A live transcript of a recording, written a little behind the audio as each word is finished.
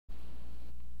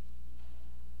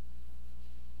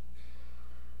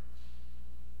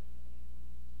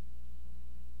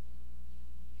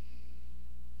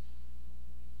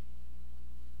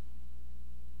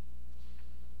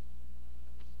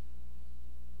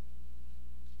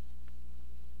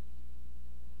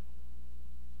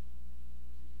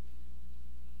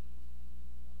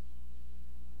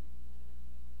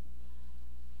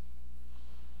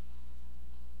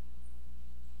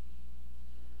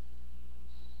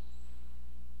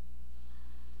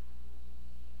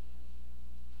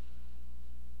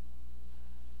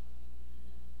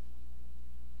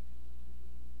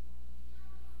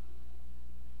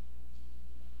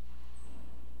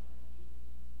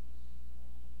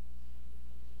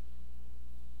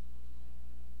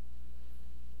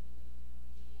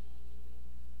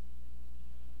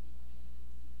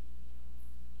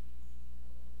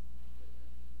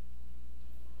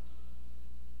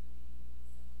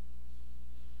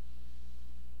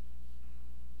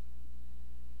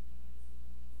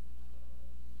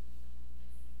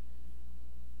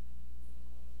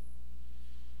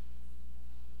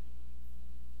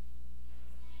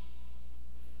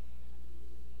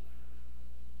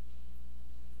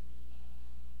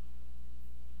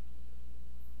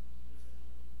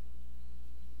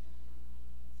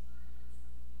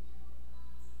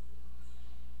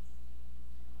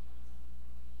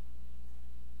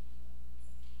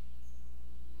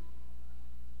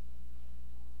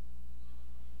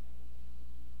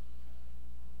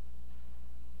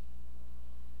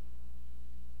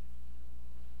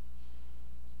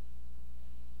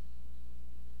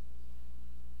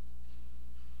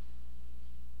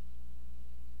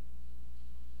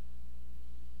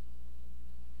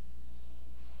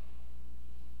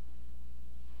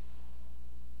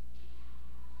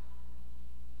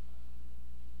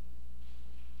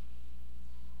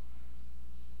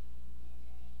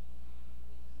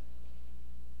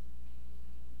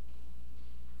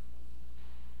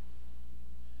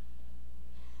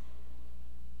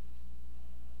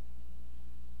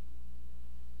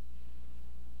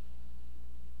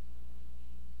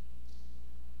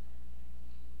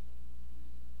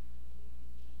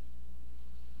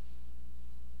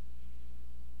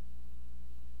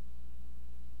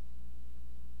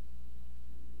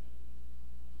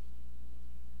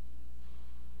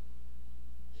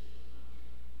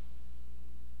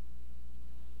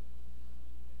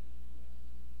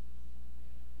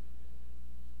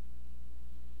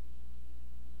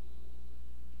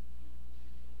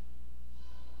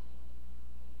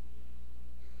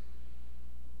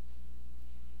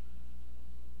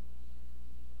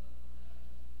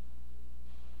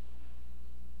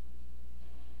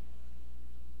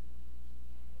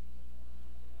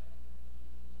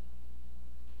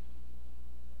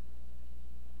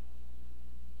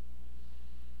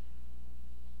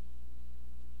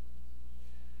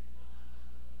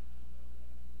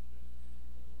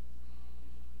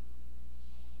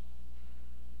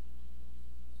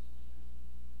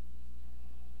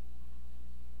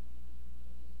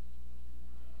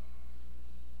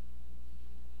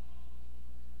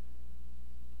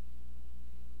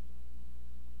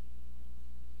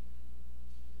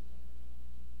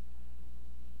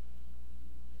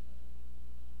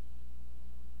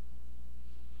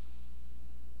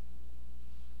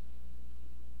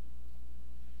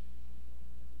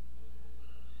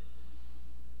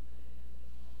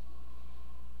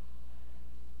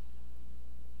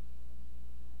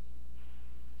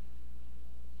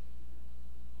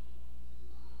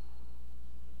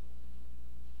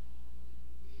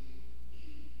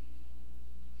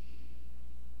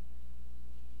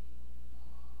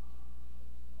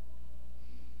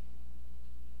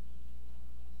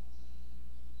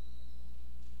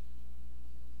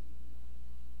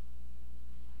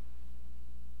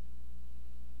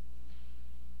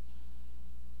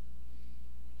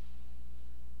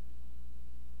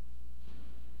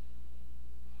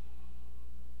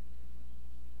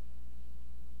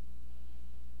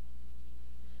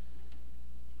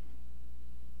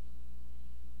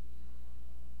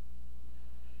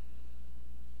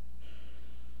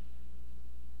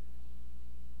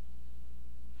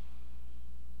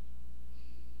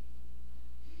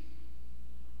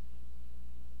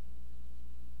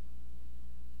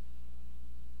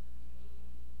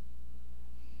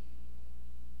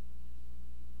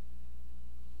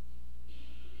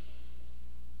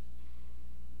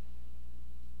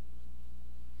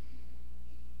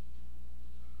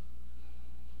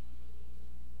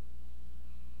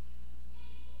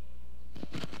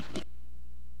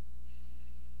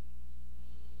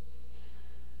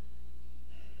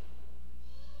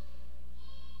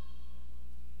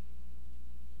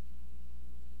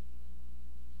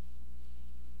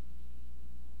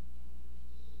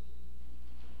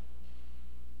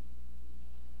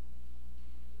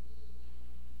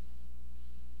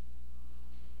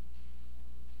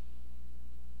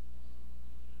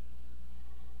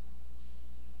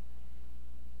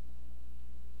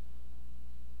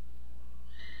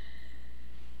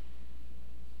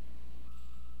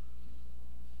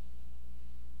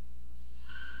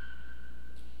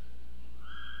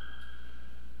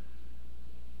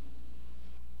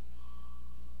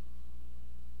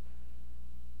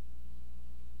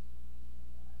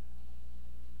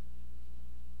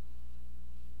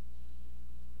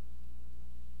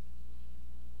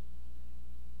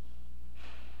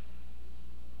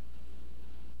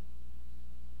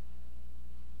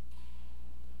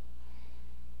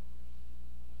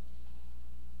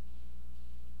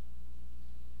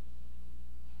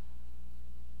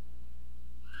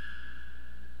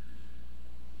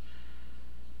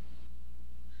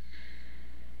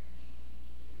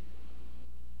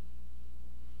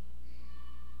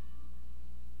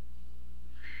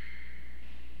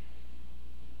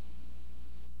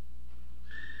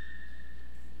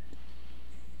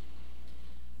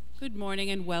Good morning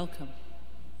and welcome.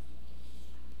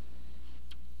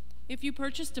 If you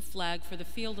purchased a flag for the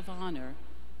Field of Honor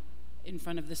in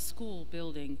front of the school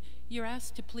building, you're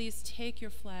asked to please take your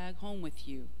flag home with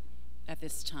you at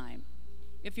this time.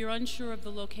 If you're unsure of the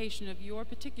location of your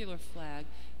particular flag,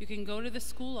 you can go to the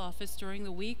school office during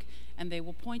the week and they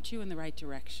will point you in the right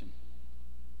direction.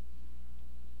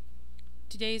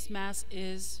 Today's Mass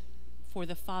is for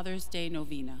the Father's Day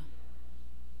Novena.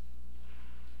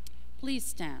 Please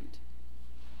stand.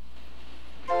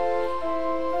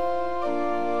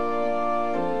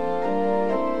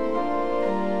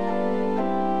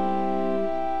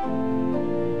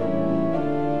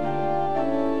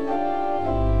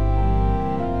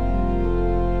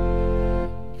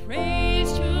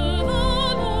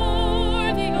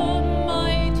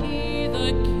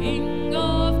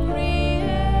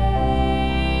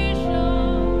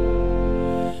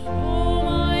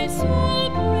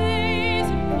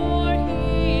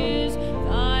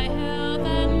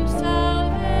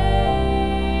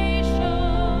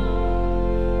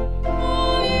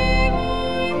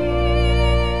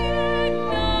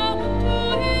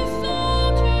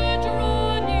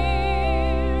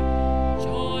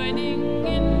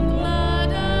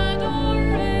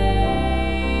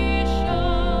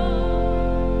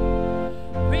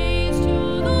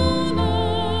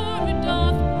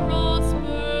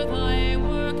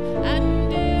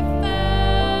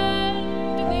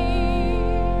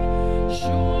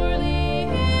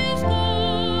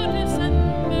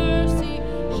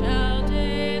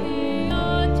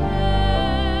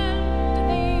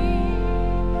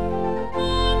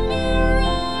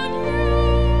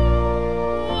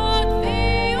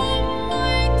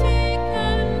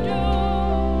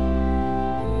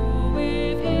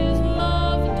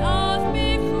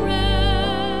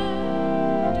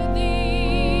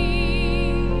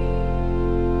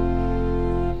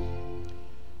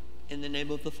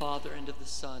 Of the Father, and of the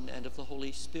Son, and of the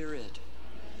Holy Spirit.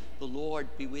 The Lord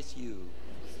be with you,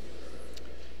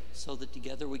 so that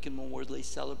together we can more worthily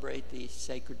celebrate these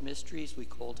sacred mysteries. We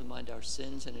call to mind our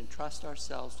sins and entrust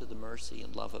ourselves to the mercy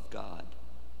and love of God.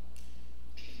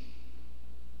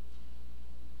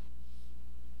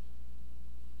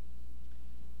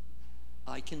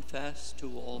 I confess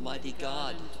to Almighty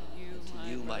God, and to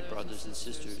you, my brothers and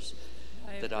sisters,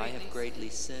 that I have greatly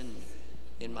sinned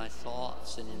in my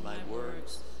thoughts and in my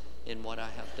words, in what I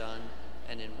have done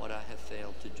and in what I have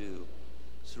failed to do,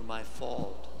 through my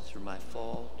fault, through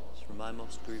my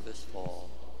most grievous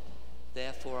fault.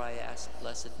 Therefore I ask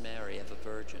Blessed Mary, ever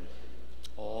Virgin,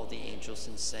 all the angels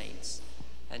and saints,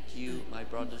 and you, my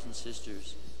brothers and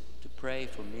sisters, to pray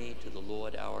for me to the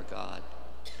Lord our God.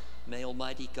 May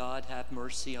Almighty God have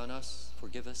mercy on us,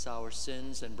 forgive us our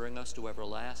sins, and bring us to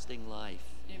everlasting life.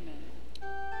 Amen.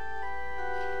 My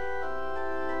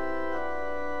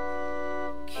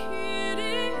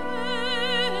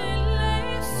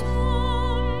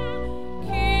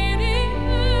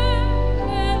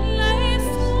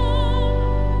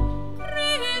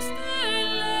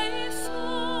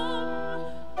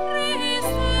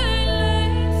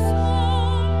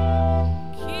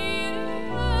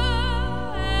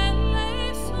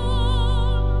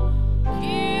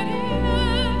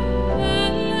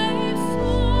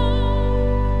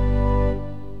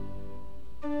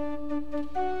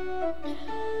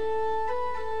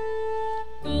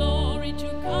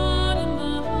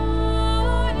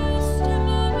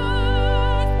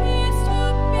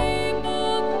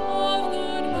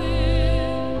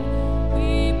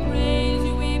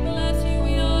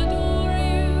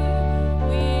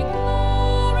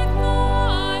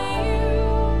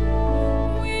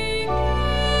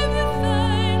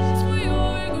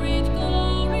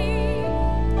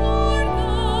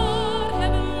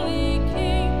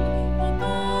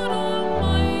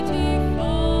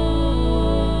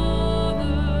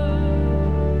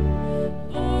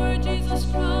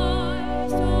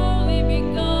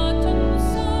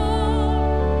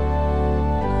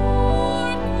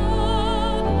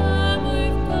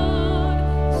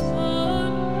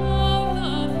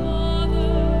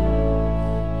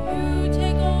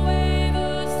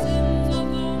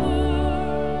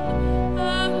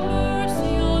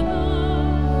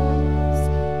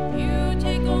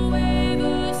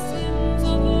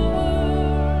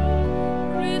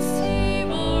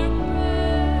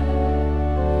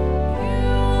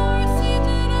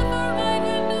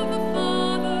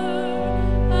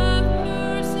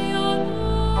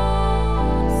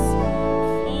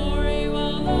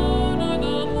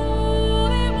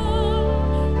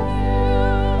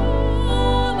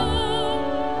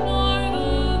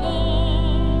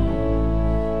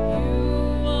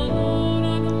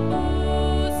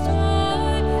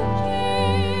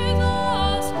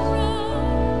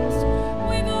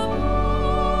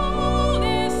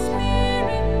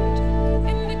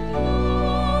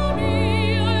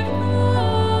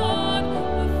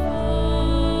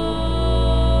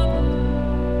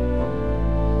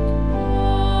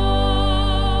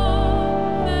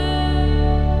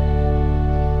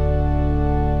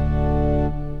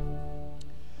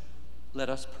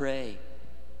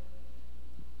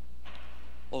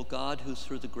God, who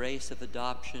through the grace of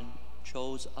adoption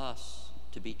chose us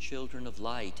to be children of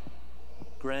light,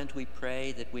 grant, we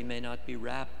pray, that we may not be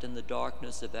wrapped in the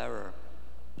darkness of error,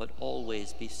 but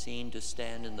always be seen to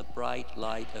stand in the bright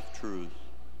light of truth.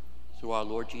 Through our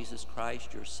Lord Jesus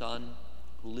Christ, your Son,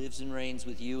 who lives and reigns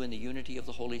with you in the unity of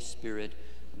the Holy Spirit,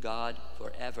 God,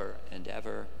 forever and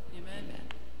ever. Amen. Amen.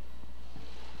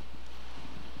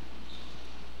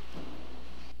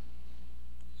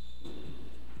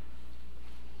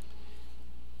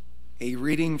 A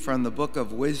reading from the Book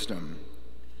of Wisdom.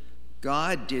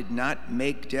 God did not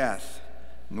make death,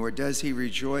 nor does he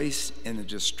rejoice in the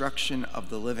destruction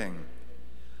of the living.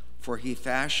 For he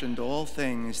fashioned all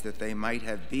things that they might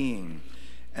have being,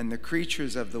 and the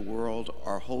creatures of the world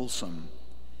are wholesome.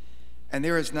 And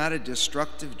there is not a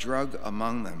destructive drug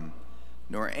among them,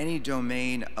 nor any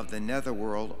domain of the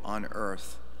netherworld on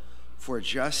earth, for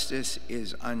justice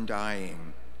is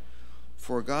undying.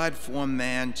 For God formed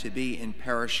man to be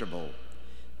imperishable.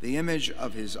 The image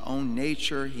of his own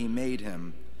nature he made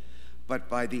him. But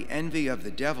by the envy of the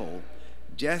devil,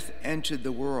 death entered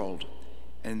the world,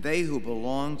 and they who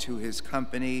belong to his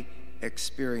company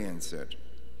experience it.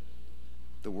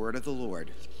 The word of the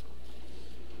Lord.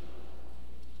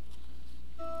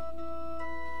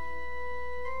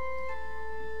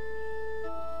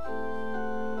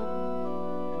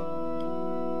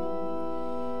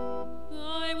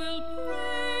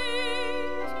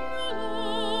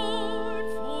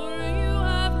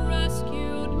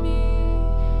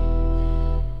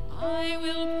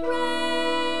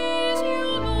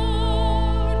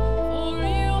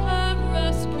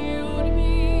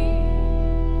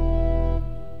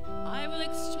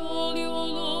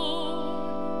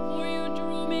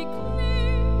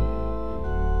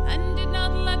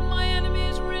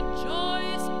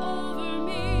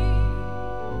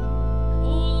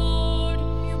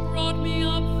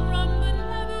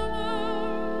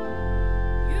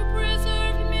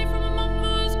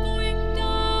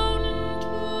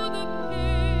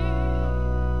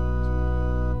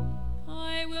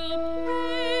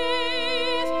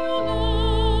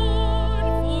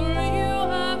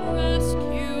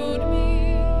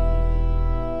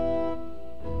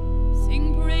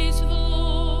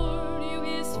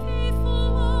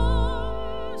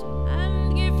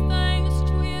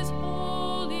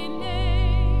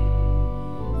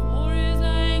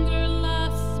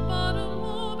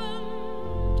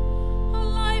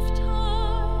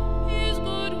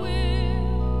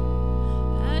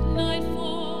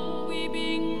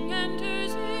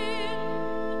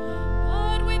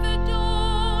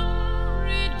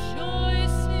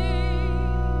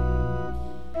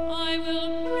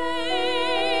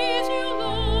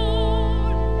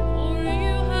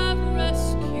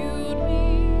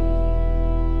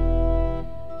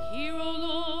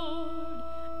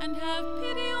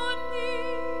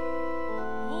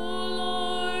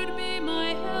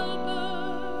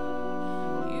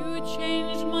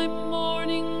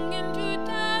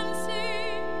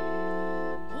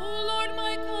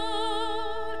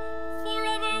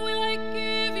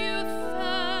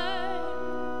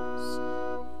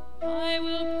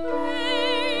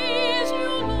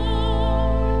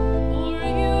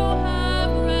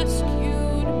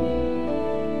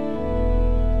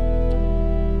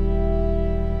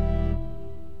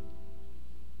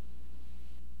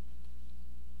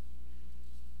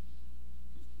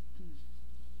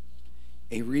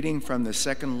 A reading from the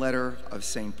second letter of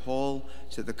St. Paul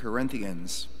to the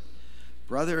Corinthians.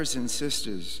 Brothers and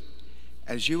sisters,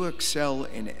 as you excel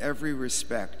in every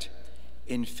respect,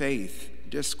 in faith,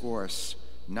 discourse,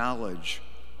 knowledge,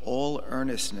 all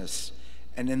earnestness,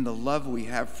 and in the love we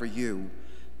have for you,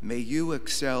 may you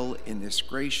excel in this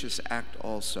gracious act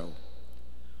also.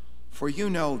 For you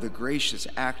know the gracious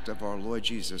act of our Lord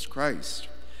Jesus Christ,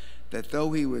 that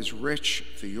though he was rich,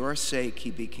 for your sake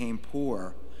he became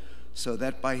poor, so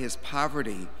that by his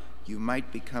poverty you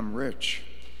might become rich.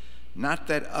 Not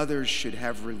that others should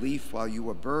have relief while you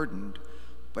were burdened,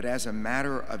 but as a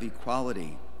matter of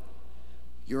equality.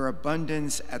 Your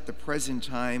abundance at the present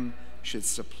time should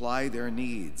supply their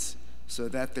needs, so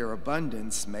that their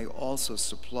abundance may also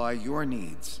supply your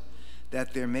needs,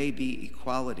 that there may be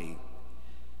equality.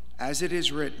 As it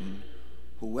is written,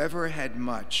 whoever had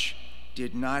much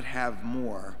did not have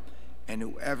more, and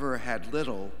whoever had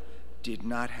little did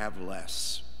not have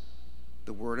less.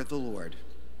 The word of the Lord.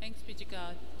 Thanks be to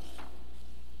God.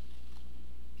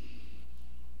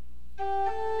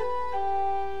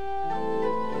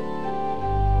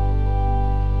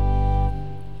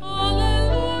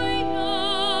 Alleluia.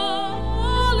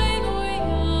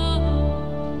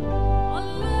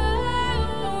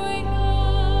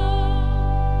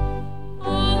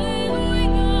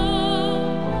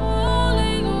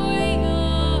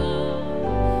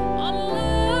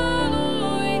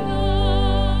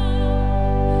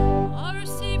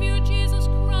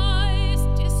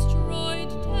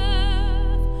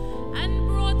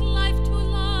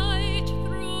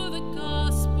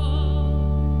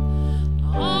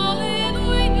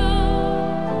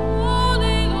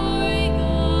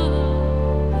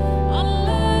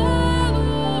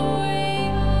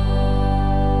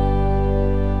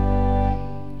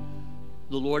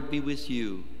 Lord be with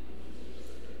you.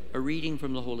 A reading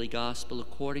from the Holy Gospel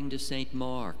according to St.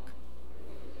 Mark.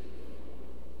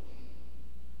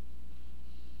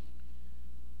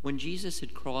 When Jesus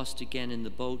had crossed again in the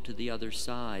boat to the other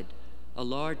side, a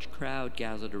large crowd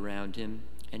gathered around him,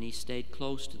 and he stayed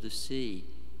close to the sea.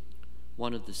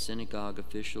 One of the synagogue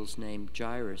officials named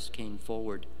Jairus came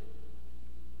forward.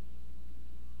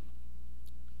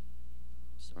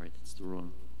 Sorry, that's the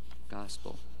wrong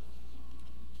gospel.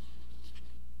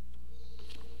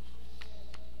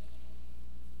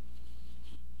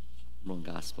 Wrong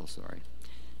gospel, sorry.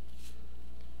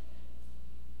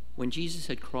 When Jesus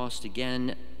had crossed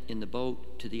again in the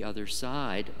boat to the other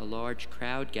side, a large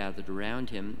crowd gathered around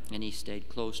him, and he stayed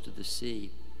close to the sea.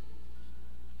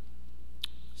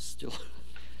 Still,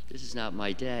 this is not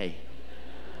my day.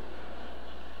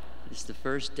 It's the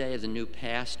first day of the new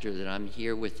pastor that I'm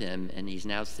here with him, and he's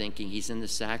now thinking, he's in the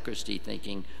sacristy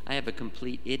thinking, I have a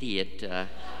complete idiot.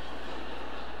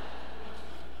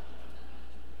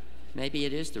 Maybe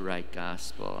it is the right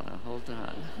gospel. Hold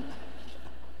on.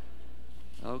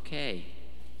 Okay,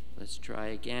 let's try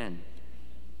again.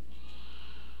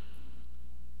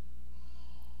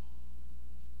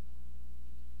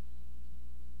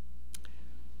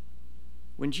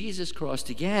 When Jesus crossed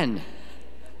again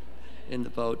in the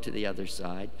boat to the other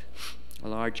side, a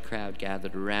large crowd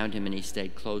gathered around him, and he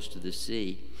stayed close to the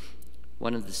sea.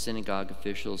 One of the synagogue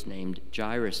officials named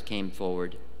Jairus came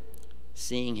forward.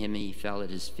 Seeing him, he fell at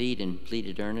his feet and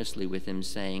pleaded earnestly with him,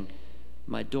 saying,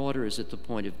 My daughter is at the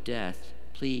point of death.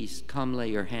 Please come lay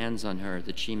your hands on her,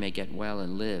 that she may get well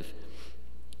and live.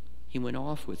 He went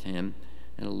off with him,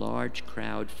 and a large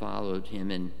crowd followed him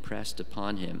and pressed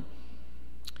upon him.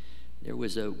 There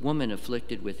was a woman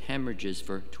afflicted with hemorrhages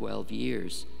for 12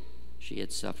 years. She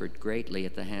had suffered greatly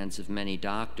at the hands of many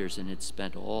doctors and had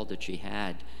spent all that she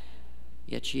had.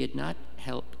 Yet she had not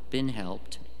been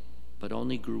helped, but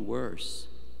only grew worse.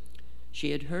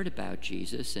 She had heard about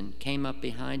Jesus and came up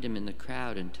behind him in the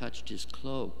crowd and touched his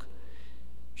cloak.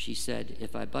 She said,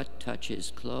 If I but touch his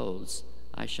clothes,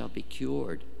 I shall be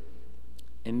cured.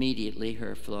 Immediately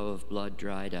her flow of blood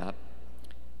dried up.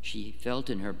 She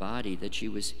felt in her body that she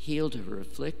was healed of her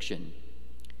affliction.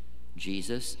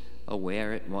 Jesus,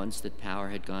 aware at once that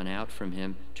power had gone out from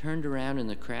him, turned around in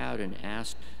the crowd and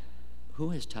asked, Who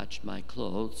has touched my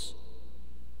clothes?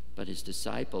 But his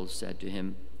disciples said to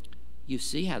him, You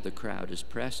see how the crowd is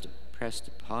pressed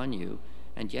upon you,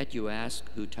 and yet you ask,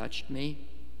 Who touched me?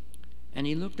 And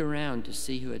he looked around to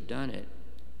see who had done it.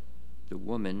 The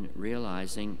woman,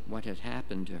 realizing what had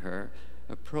happened to her,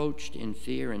 approached in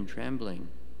fear and trembling.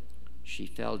 She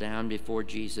fell down before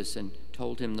Jesus and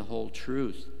told him the whole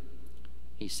truth.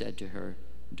 He said to her,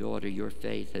 Daughter, your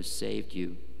faith has saved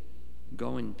you.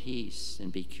 Go in peace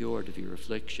and be cured of your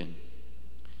affliction.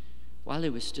 While he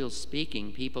was still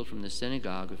speaking, people from the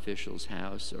synagogue official's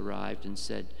house arrived and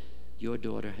said, Your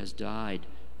daughter has died.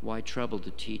 Why trouble the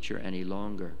teacher any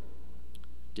longer?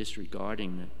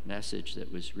 Disregarding the message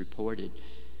that was reported,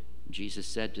 Jesus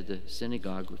said to the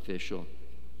synagogue official,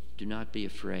 Do not be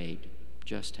afraid,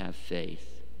 just have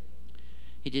faith.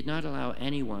 He did not allow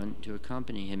anyone to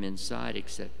accompany him inside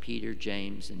except Peter,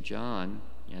 James, and John,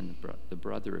 and the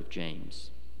brother of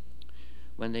James.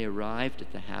 When they arrived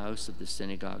at the house of the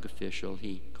synagogue official,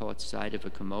 he caught sight of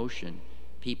a commotion,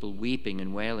 people weeping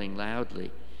and wailing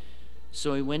loudly.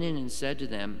 So he went in and said to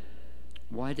them,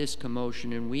 Why this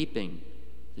commotion and weeping?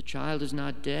 The child is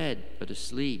not dead, but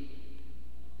asleep.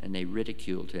 And they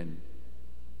ridiculed him.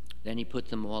 Then he put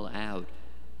them all out.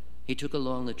 He took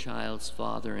along the child's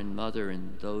father and mother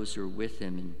and those who were with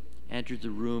him and entered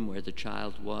the room where the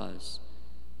child was.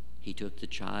 He took the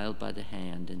child by the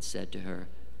hand and said to her,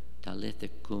 Talitha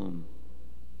cum,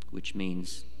 which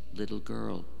means, Little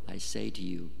girl, I say to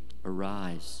you,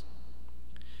 arise.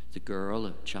 The girl,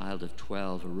 a child of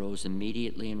 12, arose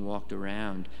immediately and walked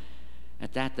around.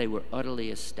 At that they were utterly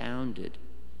astounded.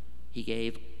 He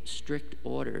gave strict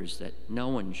orders that no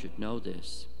one should know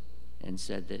this and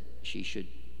said that she should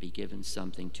be given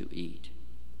something to eat.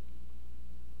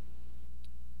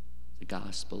 The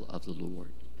Gospel of the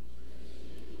Lord.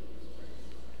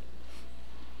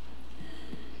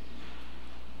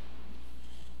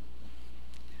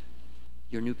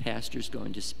 Your new pastor is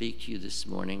going to speak to you this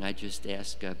morning. I just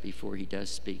ask before he does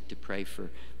speak to pray for,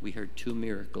 we heard 2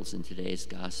 miracles in today's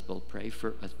gospel. Pray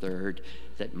for a third,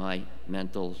 that my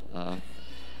mental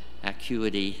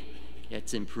acuity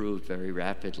gets improved very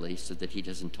rapidly so that he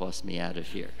doesn't toss me out of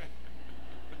here.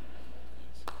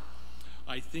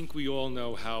 I think we all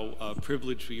know how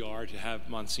privileged we are to have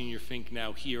Monsignor Fink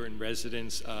now here in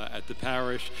residence at the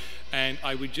parish. And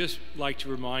I would just like to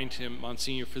remind him,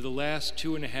 Monsignor, for the last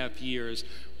 2.5 years,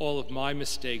 all of my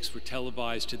mistakes were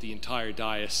televised to the entire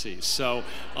diocese. So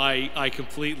I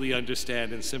completely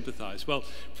understand and sympathize. Well,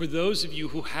 for those of you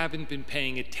who haven't been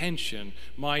paying attention,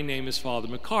 my name is Father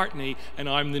McCartney, and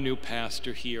I'm the new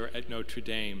pastor here at Notre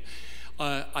Dame.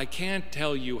 I can't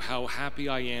tell you how happy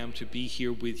I am to be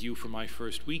here with you for my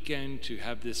first weekend, to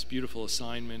have this beautiful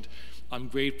assignment. I'm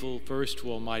grateful first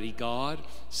to Almighty God,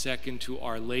 second to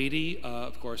Our Lady,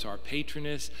 of course our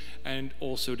patroness, and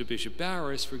also to Bishop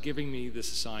Barris for giving me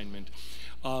this assignment.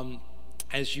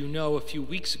 As you know, a few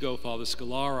weeks ago, Father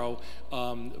Scalaro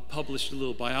published a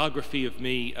little biography of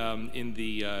me in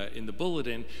the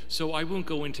bulletin, so I won't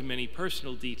go into many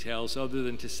personal details other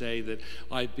than to say that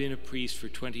I've been a priest for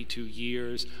 22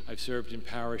 years. I've served in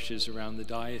parishes around the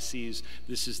diocese.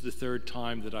 This is the 3rd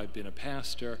time that I've been a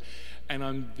pastor, and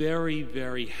I'm very,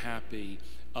 very happy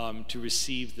to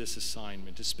receive this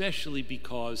assignment, especially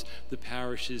because the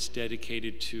parish is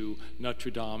dedicated to Notre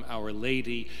Dame, Our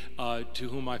Lady, to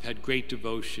whom I've had great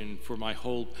devotion for my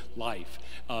whole life,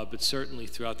 but certainly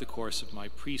throughout the course of my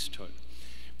priesthood.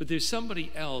 But there's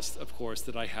somebody else, of course,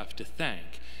 that I have to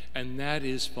thank, and that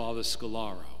is Father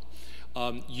Scalaro.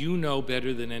 You know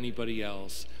better than anybody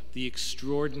else the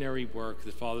extraordinary work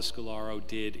that Father Scalaro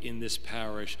did in this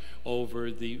parish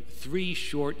over the 3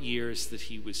 short years that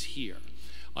he was here.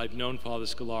 I've known Father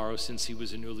Scalaro since he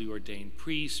was a newly ordained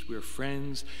priest. We're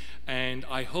friends, and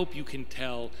I hope you can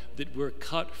tell that we're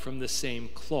cut from the same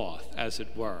cloth, as it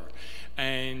were.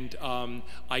 And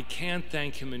I can't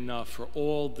thank him enough for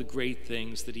all the great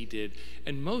things that he did,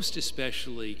 and most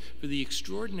especially for the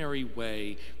extraordinary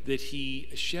way that he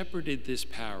shepherded this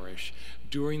parish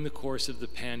during the course of the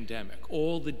pandemic,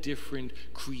 all the different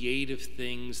creative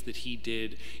things that he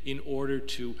did in order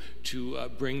to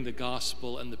bring the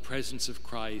gospel and the presence of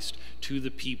Christ to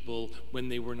the people when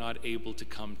they were not able to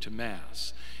come to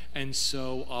Mass. And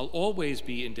so I'll always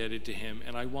be indebted to him,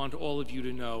 and I want all of you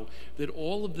to know that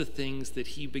all of the things that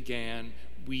he began,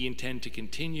 we intend to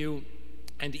continue,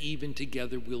 and even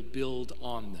together we'll build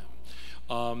on them.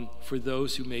 For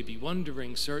those who may be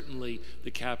wondering, certainly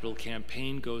the capital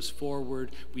campaign goes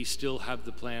forward. We still have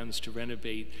the plans to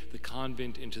renovate the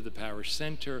convent into the parish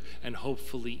center and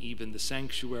hopefully even the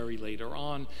sanctuary later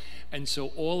on. And so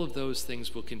all of those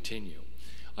things will continue.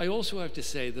 I also have to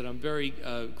say that I'm very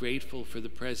grateful for the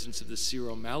presence of the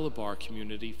Syro-Malabar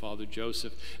community, Father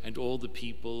Joseph, and all the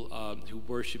people who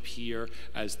worship here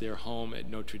as their home at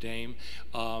Notre Dame.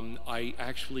 I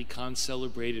actually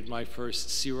celebrated my first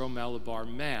Syro-Malabar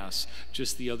Mass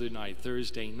just the other night,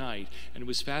 Thursday night, and it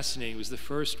was fascinating. It was the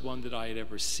first one that I had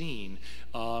ever seen,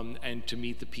 and to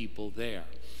meet the people there.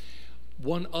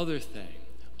 One other thing,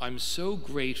 I'm so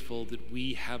grateful that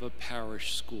we have a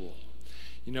parish school.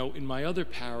 You know, in my other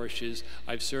parishes,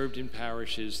 I've served in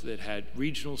parishes that had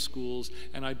regional schools,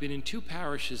 and I've been in 2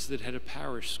 parishes that had a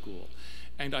parish school.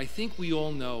 And I think we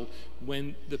all know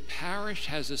when the parish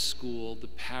has a school, the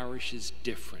parish is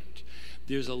different.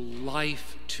 There's a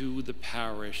life to the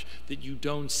parish that you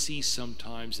don't see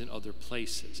sometimes in other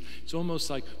places. It's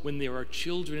almost like when there are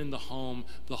children in the home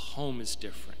is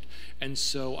different. And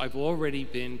so I've already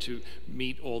been to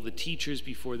meet all the teachers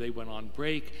before they went on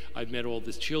break. I've met all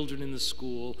the children in the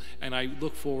school, and I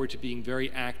look forward to being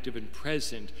very active and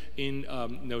present in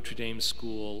Notre Dame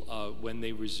School when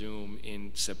they resume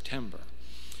in September.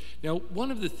 Now, one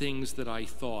of the things that I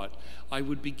thought I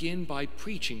would begin by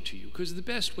preaching to you, because the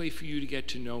best way for you to get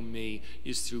to know me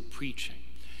is through preaching.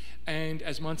 And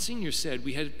as Monsignor said,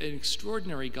 we had an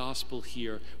extraordinary gospel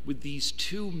here with these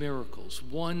 2 miracles,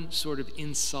 one sort of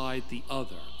inside the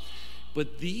other.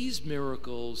 But these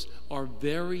miracles are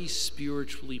very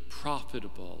spiritually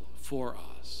profitable for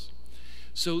us.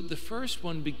 So the first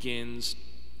one begins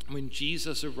when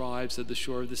Jesus arrives at the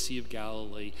shore of the Sea of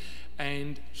Galilee,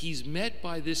 and he's met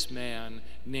by this man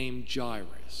named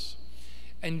Jairus.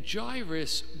 And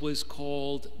Jairus was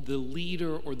called the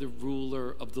leader or the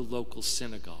ruler of the local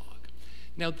synagogue.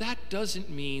 Now, that doesn't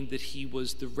mean that he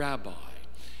was the rabbi.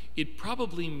 It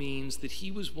probably means that he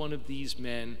was one of these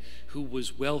men who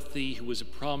was wealthy, who was a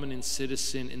prominent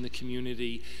citizen in the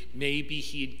community. Maybe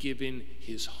he had given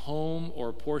his home, or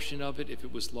a portion of it, if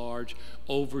it was large,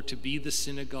 over to be the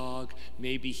synagogue.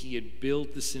 Maybe he had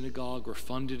built the synagogue or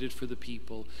funded it for the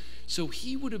people. So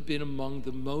he would have been among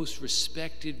the most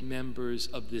respected members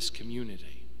of this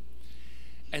community.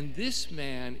 And this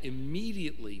man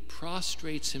immediately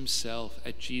prostrates himself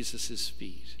at Jesus'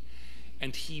 feet,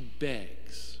 and he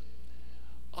begs.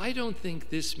 I don't think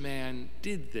this man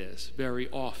did this very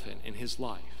often in his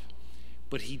life,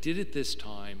 But he did it this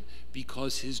time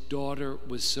because his daughter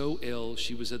was so ill,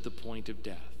 she was at the point of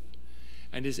death.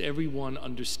 And as everyone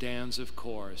understands, of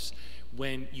course,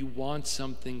 when you want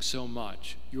something so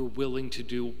much, you're willing to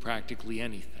do practically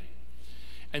anything.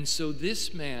 And so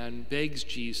this man begs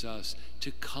Jesus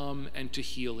to come and to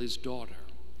heal his daughter.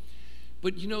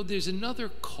 But you know, there's another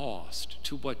cost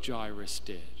to what Jairus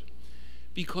did,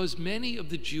 because many of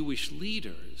the Jewish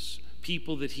leaders,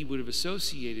 people that he would have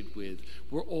associated with,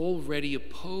 were already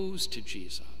opposed to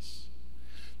Jesus.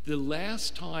 The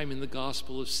last time in the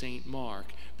Gospel of St.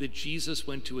 Mark that Jesus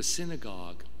went to a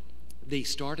synagogue, they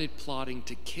started plotting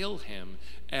to kill him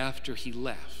after he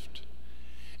left.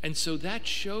 And so that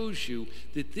shows you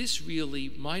that this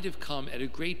really might have come at a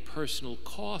great personal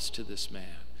cost to this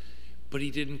man, but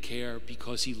he didn't care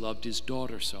because he loved his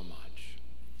daughter so much.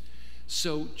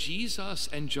 So Jesus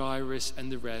and Jairus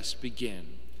and the rest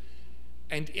begin.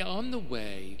 And on the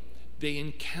way, they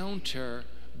encounter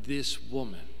this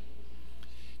woman.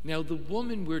 Now, the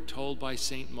woman, we're told by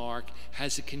St. Mark,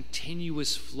 has a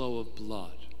continuous flow of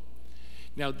blood.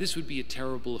 Now, this would be a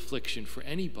terrible affliction for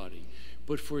anybody,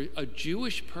 but for a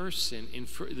Jewish person in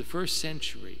the first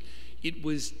century, it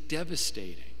was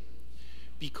devastating,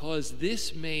 because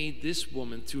this made this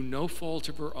woman, through no fault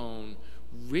of her own,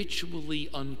 ritually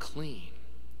unclean,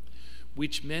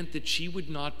 which meant that she would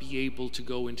not be able to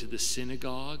go into the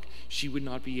synagogue. She would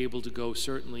not be able to go,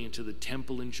 certainly, into the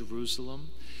temple in Jerusalem.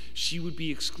 She would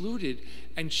be excluded,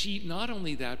 and not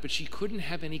only that, but she couldn't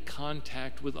have any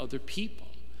contact with other people.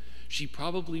 She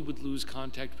probably would lose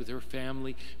contact with her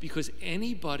family, because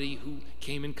anybody who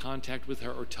came in contact with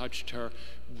her or touched her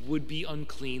would be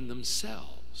unclean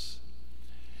themselves.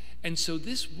 And so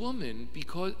this woman,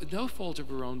 because no fault of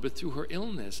her own, but through her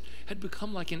illness, had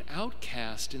become like an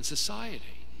outcast in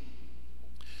society.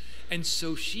 And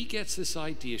so she gets this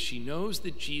idea. She knows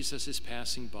that Jesus is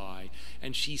passing by,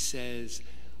 and she says,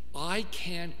 I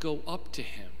can't go up to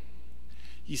him.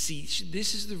 You see,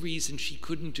 this is the reason she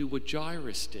couldn't do what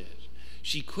Jairus did.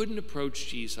 She couldn't approach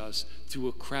Jesus through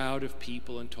a crowd of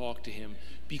people and talk to him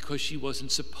because she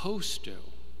wasn't supposed to.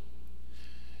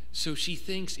 So she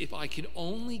thinks, if I can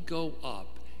only go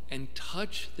up and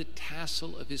touch the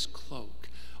tassel of his cloak,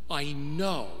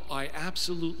 I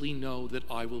absolutely know that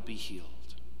I will be healed.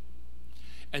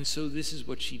 And so this is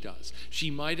what she does. She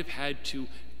might have had to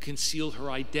conceal her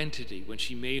identity when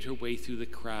she made her way through the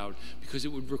crowd, because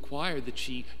it would require that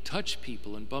she touch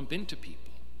people and bump into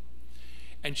people.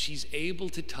 And she's able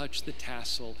to touch the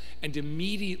tassel, and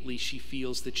immediately she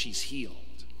feels that she's healed.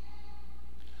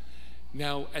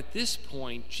 Now, at this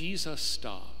point, Jesus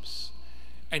stops,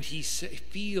 and he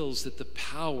feels that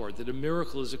that a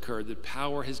miracle has occurred, that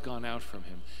power has gone out from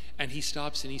him. And he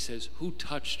stops and he says, who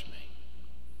touched me?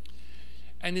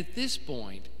 And at this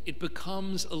point, it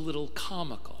becomes a little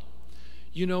comical.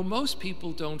 You know, most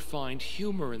people don't find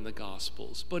humor in the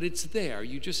Gospels, but it's there.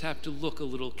 You just have to look a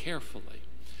little carefully.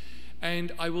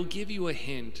 And I will give you a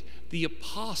hint. The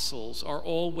apostles are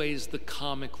always the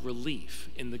comic relief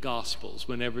in the Gospels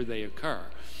whenever they occur.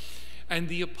 And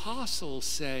the apostles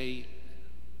say,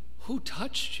 who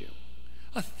touched you?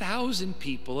 1,000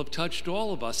 people have touched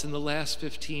all of us in the last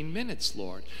 15 minutes,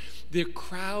 Lord. Their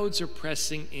crowds are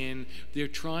pressing in. They're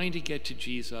trying to get to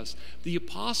Jesus. The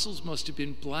apostles must have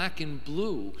been black and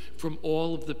blue from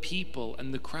all of the people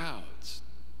and the crowds.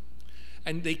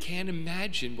 And they can't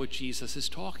imagine what Jesus is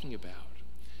talking about.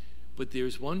 But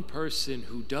there's one person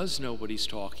who does know what he's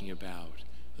talking about,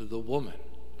 the woman.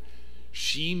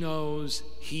 She knows,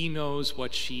 he knows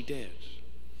what she did.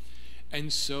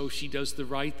 And so she does the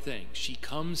right thing. She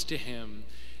comes to him,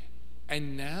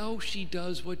 and now she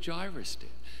does what Jairus did.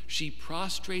 She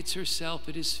prostrates herself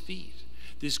at his feet,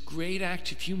 this great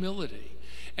act of humility,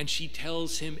 and she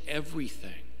tells him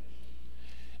everything.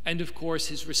 And of course,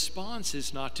 his response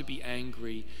is not to be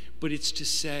angry, but it's to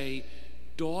say,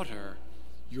 daughter,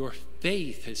 your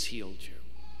faith has healed you.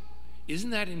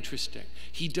 Isn't that interesting?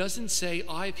 He doesn't say,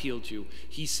 I've healed you.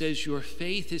 He says, your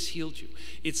faith has healed you.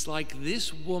 It's like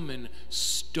this woman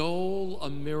stole a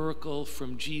miracle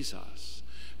from Jesus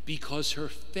because her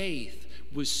faith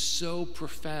was so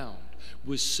profound,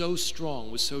 was so strong,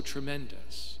 was so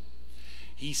tremendous.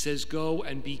 He says, go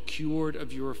and be cured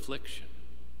of your affliction.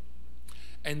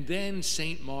 And then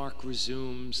St. Mark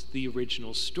resumes the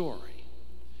original story.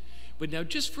 But now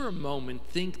just for a moment,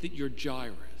 think that you're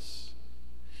Jairus.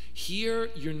 Here,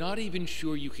 you're not even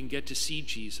sure you can get to see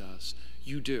Jesus.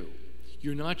 You do.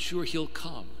 You're not sure he'll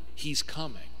come. He's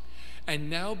coming. And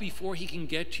now before he can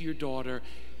get to your daughter,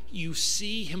 you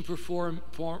see him perform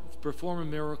a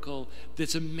miracle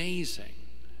that's amazing.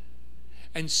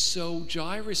 And so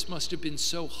Jairus must have been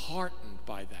so heartened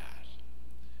by that.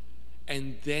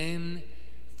 And then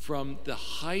from the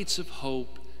heights of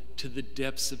hope to the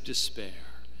depths of despair,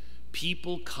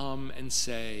 people come and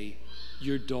say,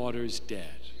 your daughter's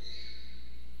dead.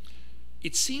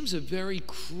 It seems a very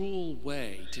cruel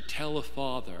way to tell a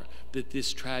father that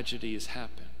this tragedy has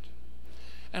happened.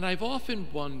 And I've often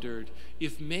wondered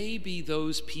if maybe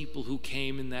those people who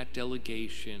came in that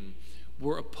delegation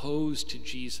were opposed to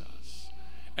Jesus,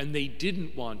 and they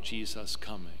didn't want Jesus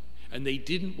coming, and they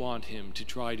didn't want him to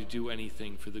try to do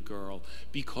anything for the girl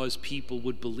because people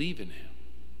would believe in him.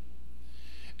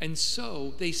 And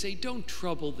so they say, don't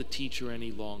trouble the teacher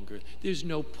any longer. There's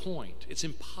no point. It's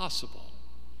impossible.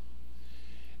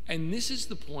 And this is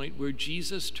the point where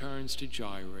Jesus turns to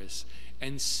Jairus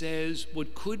and says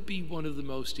what could be one of the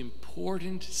most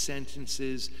important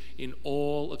sentences in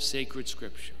all of sacred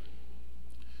scripture.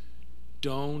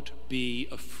 Don't be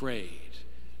afraid.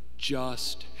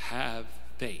 Just have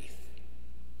faith.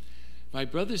 My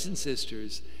brothers and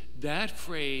sisters, that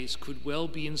phrase could well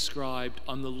be inscribed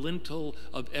on the lintel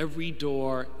of every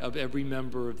door of every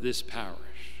member of this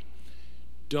parish.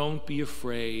 Don't be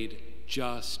afraid,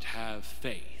 just have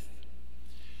faith.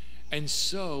 And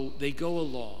so they go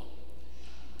along.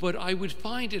 But I would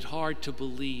find it hard to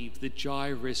believe that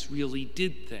Jairus really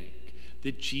did think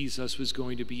that Jesus was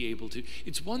going to be able to.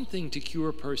 It's one thing to cure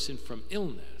a person from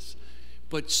illness,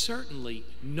 but certainly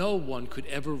no one could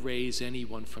ever raise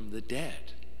anyone from the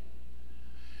dead.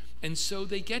 And so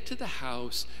they get to the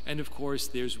house, and of course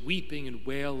there's weeping and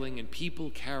wailing and people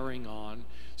carrying on.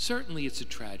 Certainly it's a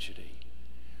tragedy.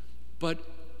 But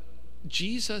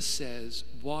Jesus says,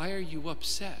 why are you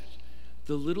upset?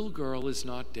 The little girl is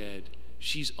not dead,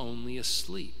 she's only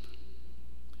asleep.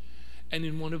 And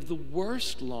in one of the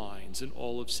worst lines in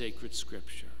all of sacred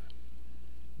scripture,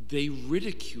 they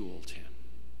ridiculed him.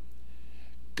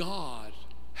 God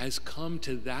has come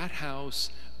to that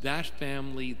house, that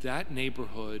family, that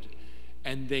neighborhood,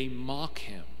 and they mock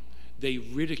him. They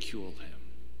ridicule him.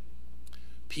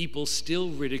 People still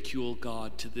ridicule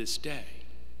God to this day.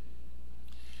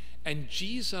 And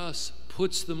Jesus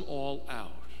puts them all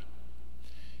out.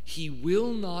 He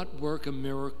will not work a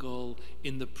miracle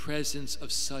in the presence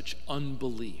of such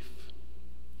unbelief.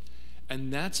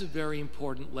 And that's a very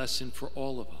important lesson for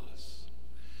all of us.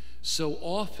 So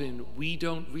often we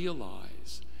don't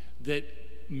realize that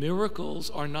miracles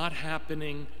are not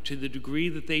happening to the degree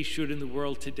that they should in the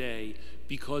world today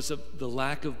because of the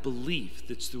lack of belief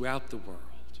that's throughout the world.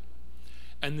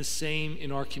 And the same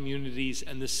in our communities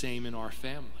and the same in our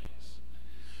families.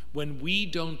 When we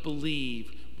don't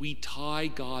believe, we tie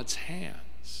God's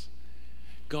hands.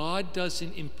 God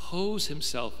doesn't impose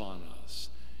himself on us.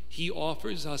 He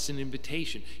offers us an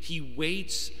invitation. He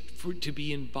waits to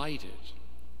be invited.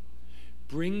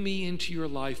 Bring me into your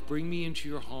life, bring me into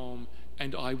your home,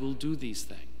 and I will do these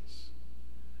things.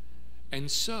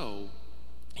 And so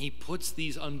he puts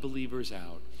these unbelievers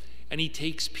out, and he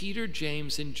takes Peter,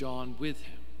 James, and John with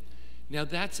him. Now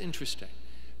that's interesting,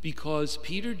 because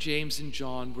Peter, James, and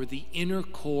John were the inner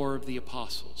core of the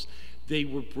apostles. They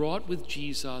were brought with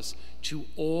Jesus to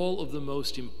all of the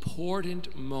most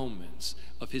important moments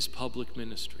of his public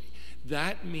ministry.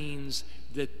 That means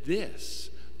that this,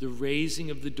 the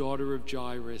raising of the daughter of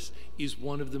Jairus, is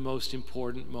one of the most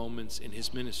important moments in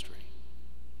his ministry.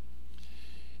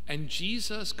 And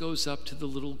Jesus goes up to the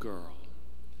little girl,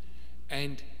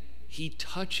 and he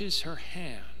touches her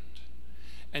hand.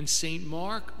 And St.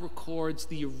 Mark records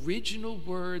the original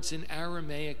words in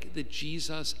Aramaic that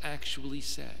Jesus actually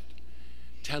said.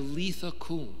 Talitha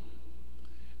cum,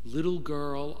 little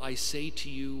girl, I say to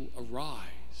you,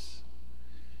 arise.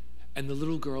 And the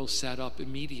little girl sat up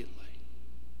immediately.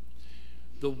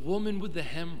 The woman with the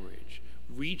hemorrhage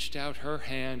reached out her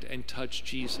hand and touched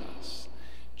Jesus.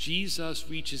 Jesus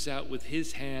reaches out with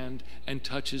his hand and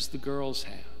touches the girl's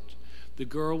hand. The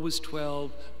girl was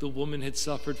 12, the woman had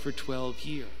suffered for 12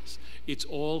 years. It's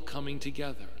all coming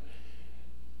together.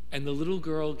 And the little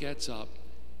girl gets up,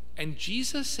 and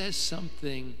Jesus says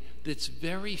something that's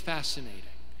very fascinating.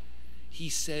 He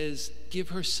says, give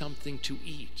her something to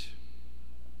eat.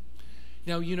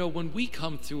 Now, you know, when we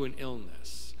come through an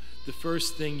illness, the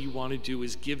first thing you want to do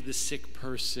is give the sick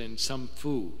person some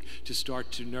food to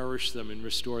start to nourish them and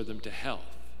restore them to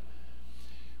health.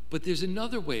 But there's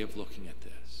another way of looking at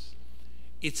this.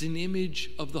 It's an image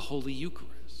of the Holy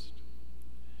Eucharist.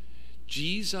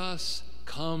 Jesus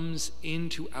comes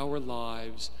into our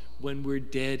lives when we're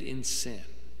dead in sin.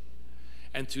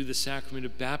 And through the sacrament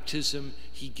of baptism,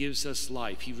 he gives us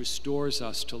life. He restores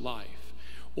us to life.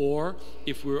 Or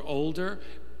if we're older,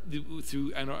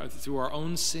 through our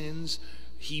own sins,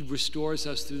 he restores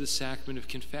us through the sacrament of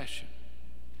confession.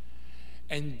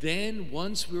 And then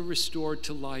once we're restored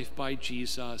to life by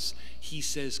Jesus, he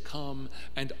says, come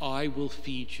and I will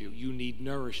feed you. You need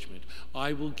nourishment.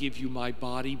 I will give you my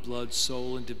body, blood,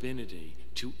 soul, and divinity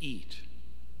to eat.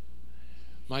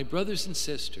 My brothers and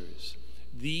sisters,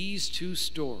 these two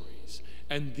stories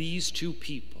and these two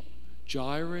people,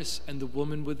 Jairus and the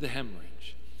woman with the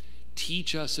hemorrhage,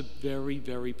 teach us a very,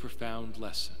 very profound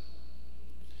lesson.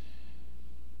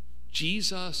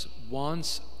 Jesus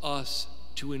wants us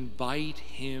to invite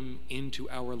him into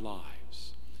our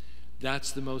lives.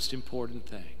 That's the most important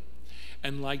thing.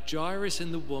 And like Jairus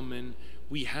and the woman,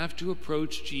 we have to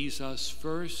approach Jesus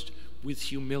first with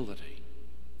humility.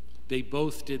 They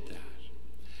both did that.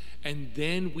 And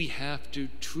then we have to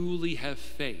truly have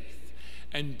faith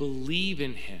and believe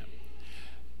in him.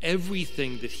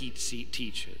 Everything that he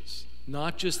teaches,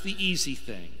 not just the easy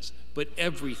things, but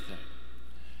everything.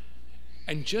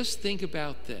 And just think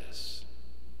about this.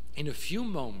 In a few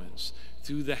moments,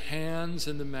 through the hands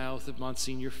and the mouth of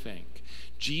Monsignor Fink,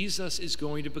 Jesus is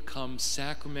going to become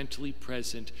sacramentally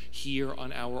present here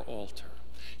on our altar.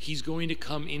 He's going to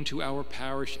come into our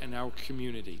parish and our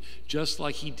community, just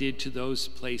like he did to those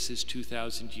places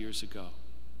 2,000 years ago.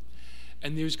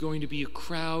 And there's going to be a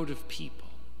crowd of people.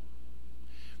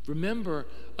 Remember,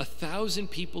 1,000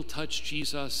 people touched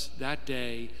Jesus that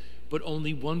day, but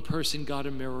only one person got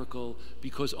a miracle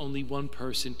because only one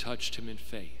person touched him in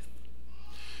faith.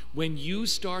 When you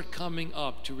start coming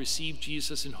up to receive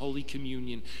Jesus in Holy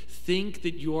Communion, think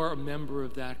that you're a member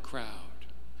of that crowd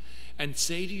and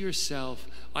say to yourself,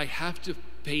 I have to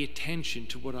pay attention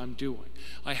to what I'm doing.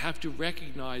 I have to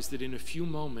recognize that in a few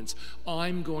moments,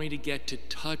 I'm going to get to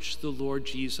touch the Lord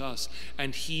Jesus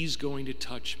and he's going to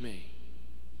touch me.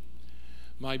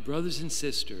 My brothers and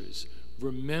sisters,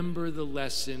 remember the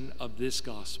lesson of this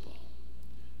gospel.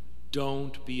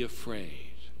 Don't be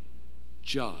afraid.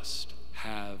 Just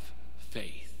have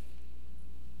faith.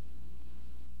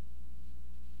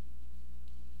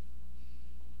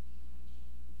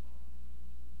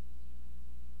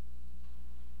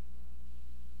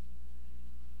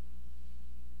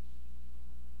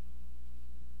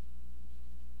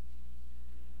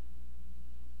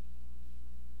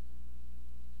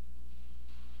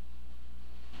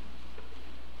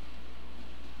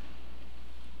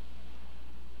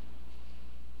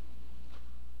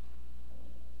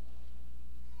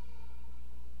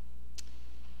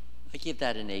 I give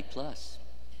that an A+. It's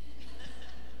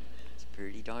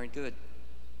pretty darn good.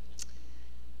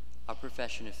 Our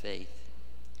profession of faith.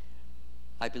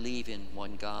 I believe in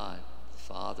one God, the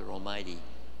Father Almighty,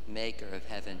 maker of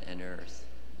heaven and earth,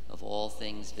 of all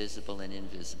things visible and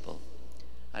invisible.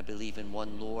 I believe in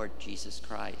one Lord Jesus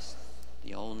Christ,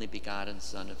 the only begotten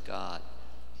Son of God,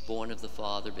 born of the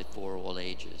Father before all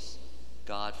ages,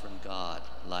 God from God,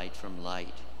 light from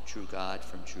light, true God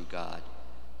from true God,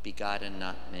 begotten,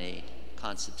 not made,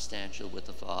 consubstantial with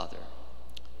the Father.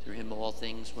 Through him all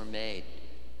things were made.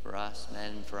 For us,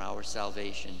 men, and for our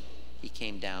salvation, he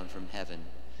came down from heaven.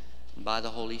 And by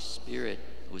the Holy Spirit,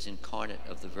 was incarnate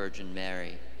of the Virgin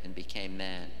Mary and became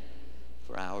man.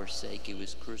 For our sake, he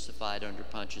was crucified under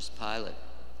Pontius Pilate.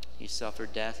 He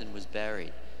suffered death and was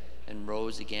buried, and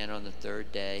rose again on the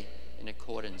third day in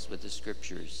accordance with the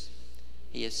Scriptures.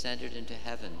 He ascended into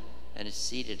heaven and is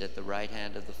seated at the right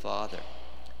hand of the Father.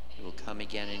 He will come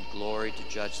again in glory to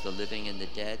judge the living and the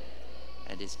dead,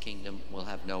 and his kingdom will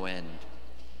have no end.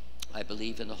 I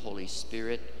believe in the Holy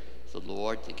Spirit, the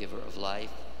Lord, the giver of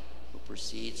life, who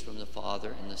proceeds from the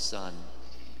Father and the Son,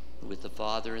 who with the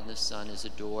Father and the Son is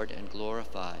adored and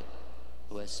glorified,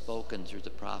 who has spoken through the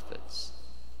prophets.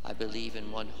 I believe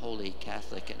in one holy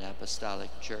Catholic and Apostolic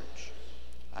Church.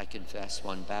 I confess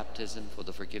one baptism for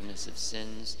the forgiveness of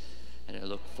sins, and I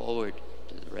look forward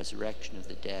to the resurrection of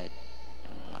the dead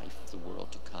and life of the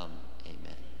world to come.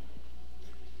 Amen.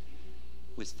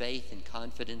 With faith and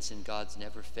confidence in God's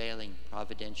never-failing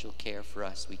providential care for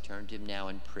us, we turn to him now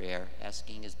in prayer,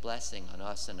 asking his blessing on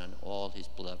us and on all his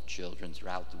beloved children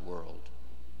throughout the world.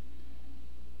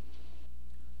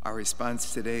 Our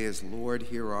response today is, Lord,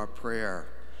 hear our prayer.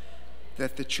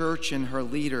 That the church and her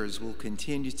leaders will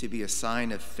continue to be a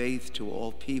sign of faith to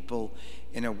all people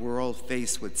in a world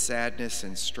faced with sadness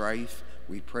and strife,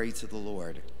 we pray to the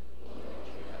Lord.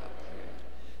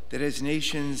 That as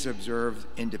nations observe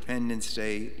Independence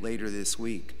Day later this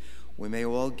week, we may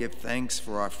all give thanks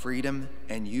for our freedom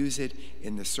and use it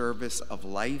in the service of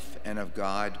life and of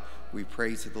God, we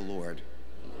pray to the Lord.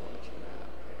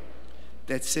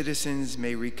 That citizens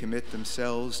may recommit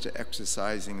themselves to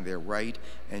exercising their right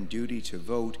and duty to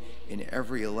vote in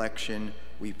every election,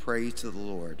 we pray to the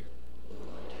Lord.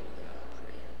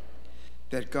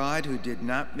 that God, who did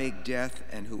not make death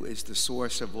and who is the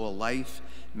source of all life,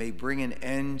 may bring an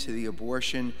end to the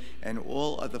abortion and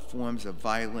all other forms of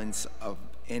violence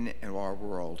in our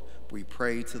world. We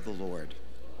pray to the Lord.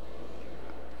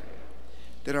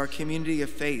 That our community of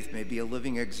faith may be a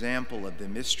living example of the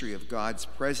mystery of God's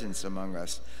presence among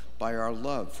us by our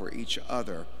love for each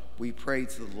other. We pray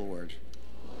to the Lord.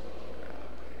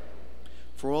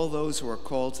 For all those who are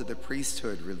called to the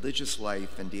priesthood, religious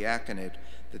life, and diaconate,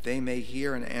 that they may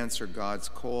hear and answer God's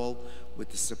call with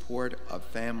the support of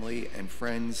family and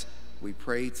friends, we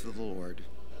pray to the Lord.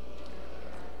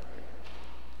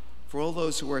 For all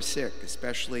those who are sick,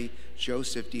 especially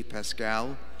Joseph Di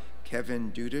Pascal,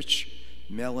 Kevin Dudich,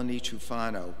 Melanie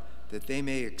Tufano, that they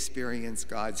may experience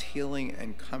God's healing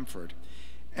and comfort.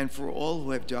 And for all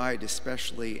who have died,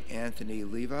 especially Anthony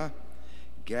Leva,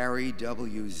 Gary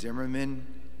W. Zimmerman,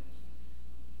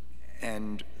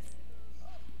 and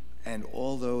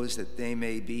all those that they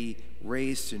may be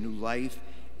raised to new life,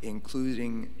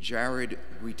 including Jared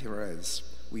Gutierrez.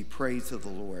 We pray to the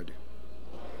Lord.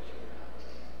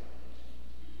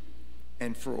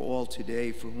 And for all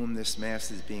today for whom this Mass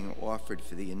is being offered,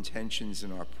 for the intentions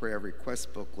in our prayer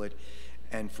request booklet,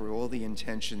 and for all the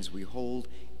intentions we hold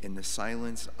in the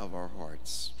silence of our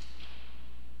hearts.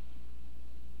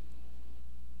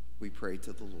 We pray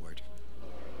to the Lord.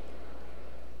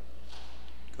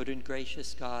 Good and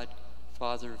gracious God,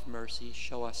 Father of mercy,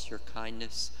 show us your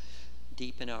kindness,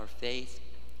 deepen our faith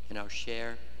and our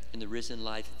share in the risen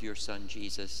life of your Son,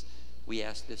 Jesus. We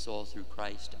ask this all through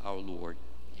Christ our Lord.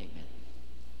 Amen.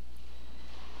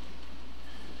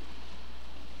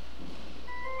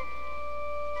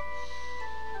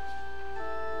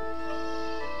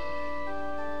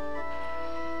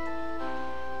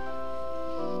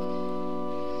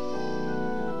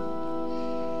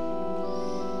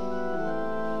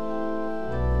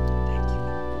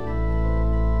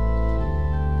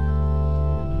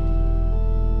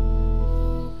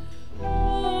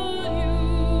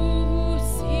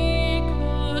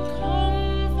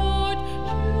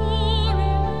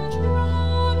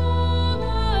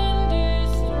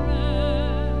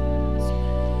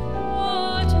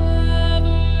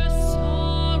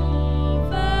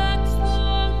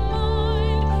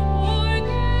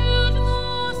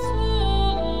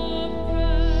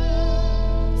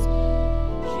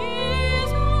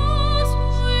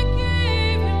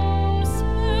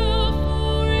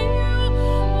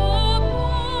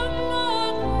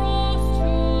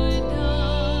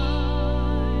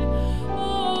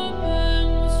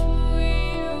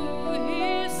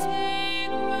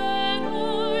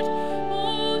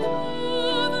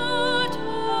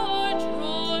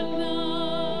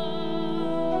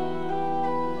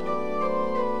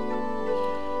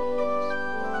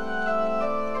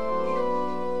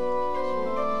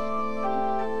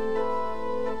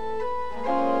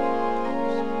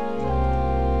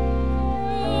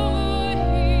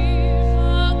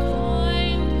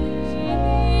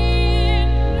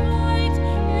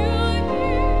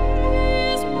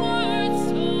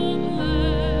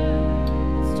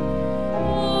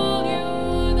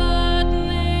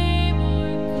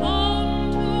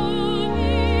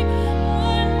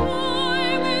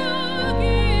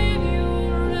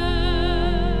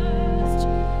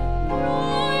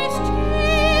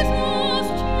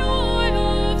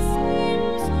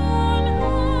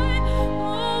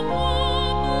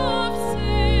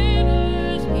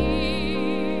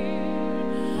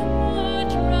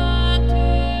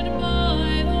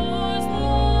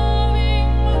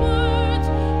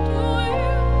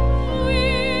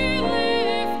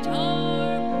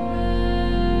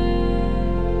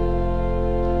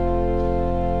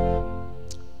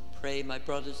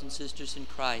 Brothers and sisters in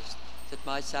Christ, that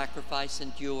my sacrifice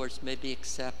and yours may be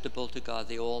acceptable to God,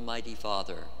 the Almighty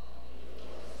Father.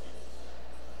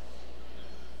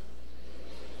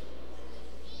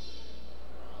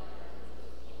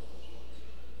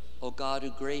 O God,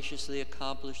 who graciously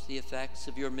accomplished the effects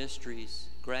of your mysteries,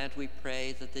 grant, we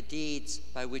pray, that the deeds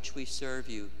by which we serve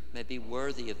you may be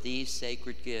worthy of these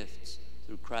sacred gifts,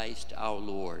 through Christ our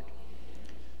Lord.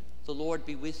 The Lord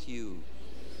be with you.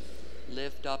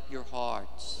 Lift up your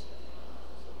hearts.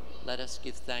 Let us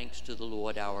give thanks to the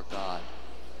Lord our God.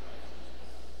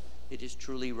 It is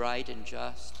truly right and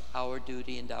just, our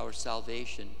duty and our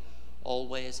salvation,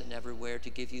 always and everywhere to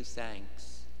give you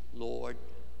thanks, Lord,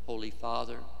 Holy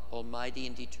Father, Almighty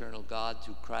and eternal God,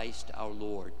 through Christ our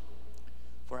Lord.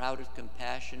 For out of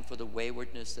compassion for the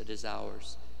waywardness that is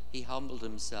ours, he humbled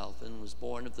himself and was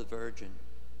born of the Virgin.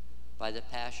 By the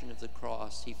passion of the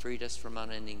cross, he freed us from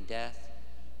unending death.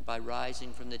 By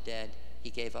rising from the dead, he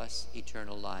gave us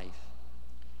eternal life.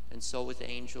 and so with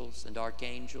angels and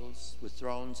archangels, with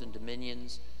thrones and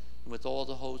dominions, and with all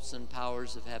the hosts and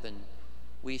powers of heaven,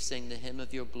 we sing the hymn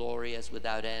of your glory as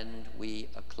without end we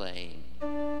acclaim.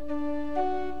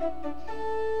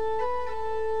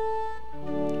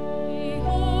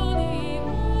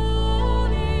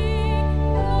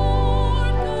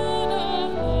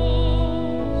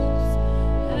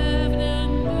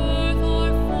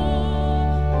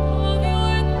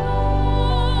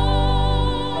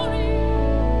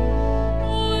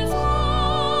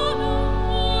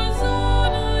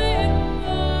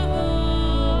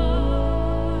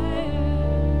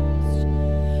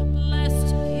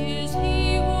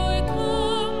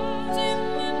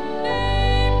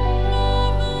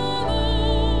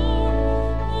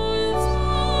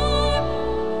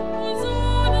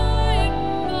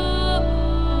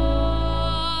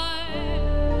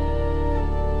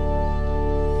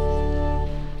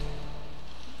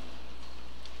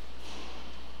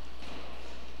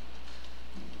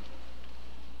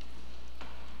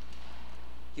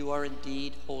 You are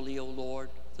indeed holy, O Lord,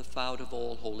 the fount of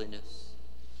all holiness.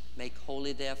 Make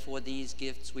holy, therefore, these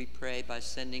gifts, we pray, by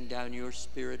sending down your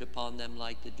Spirit upon them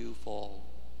like the dewfall,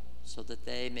 so that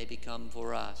they may become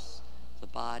for us the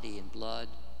body and blood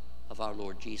of our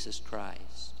Lord Jesus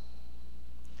Christ.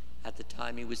 At the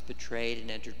time he was betrayed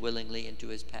and entered willingly into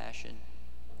his passion,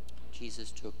 Jesus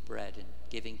took bread and,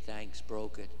 giving thanks,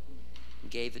 broke it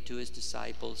and gave it to his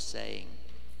disciples, saying,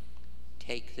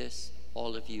 "Take this,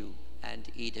 all of you,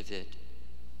 and eat of it,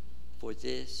 for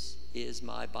this is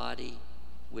my body,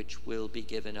 which will be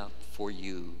given up for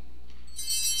you."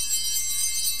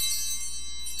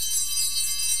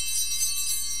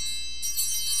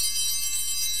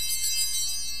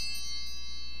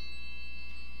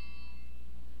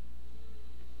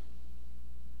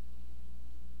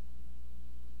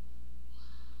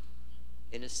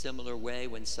 In a similar way,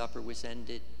 when supper was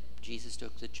ended, Jesus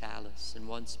took the chalice, and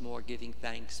once more giving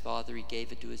thanks, Father, he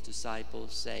gave it to his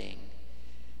disciples, saying,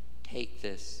 "Take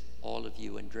this, all of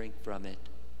you, and drink from it,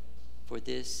 for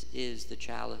this is the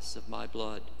chalice of my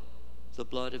blood, the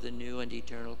blood of the new and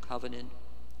eternal covenant,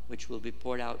 which will be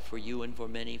poured out for you and for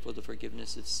many for the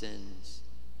forgiveness of sins.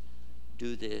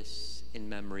 Do this in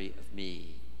memory of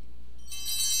me."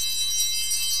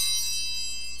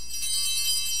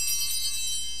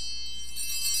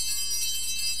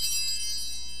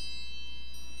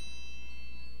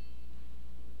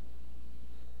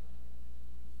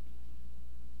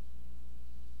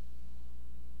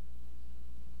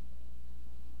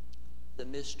 The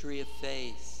mystery of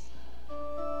faith.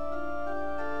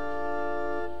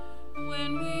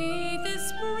 When we eat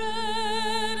this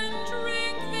bread and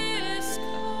drink this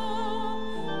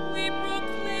cup, we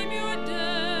proclaim your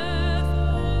death,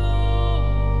 O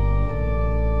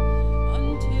Lord,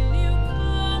 until you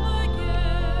come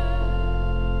again.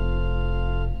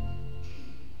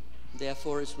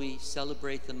 Therefore, as we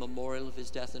celebrate the memorial of his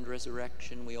death and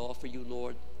resurrection, we offer you,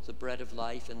 Lord, the bread of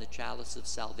life and the chalice of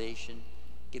salvation,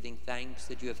 giving thanks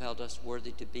that you have held us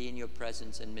worthy to be in your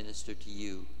presence and minister to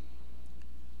you.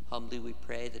 Humbly we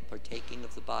pray that, partaking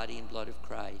of the body and blood of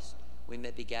Christ, we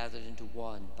may be gathered into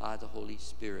one by the Holy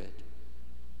Spirit.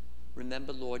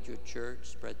 Remember, Lord, your church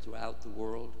spread throughout the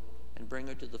world, and bring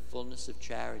her to the fullness of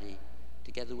charity,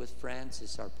 together with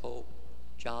Francis, our Pope,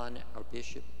 John, our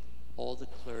Bishop, all the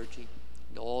clergy,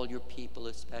 and all your people,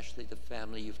 especially the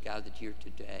family you've gathered here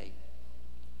today.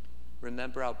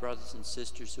 Remember our brothers and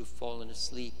sisters who've fallen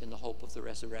asleep in the hope of the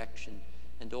resurrection,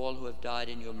 and all who have died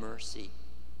in your mercy.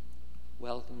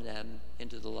 Welcome them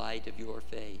into the light of your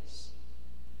face.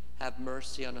 Have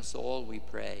mercy on us all, we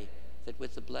pray, that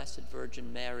with the Blessed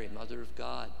Virgin Mary, Mother of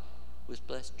God, with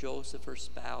blessed Joseph, her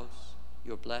spouse,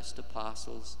 your blessed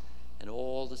apostles, and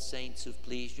all the saints who've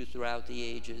pleased you throughout the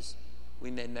ages, we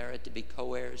may merit to be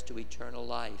co-heirs to eternal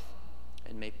life,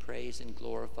 and may praise and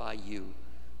glorify you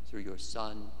through your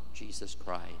Son, Jesus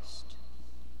Christ.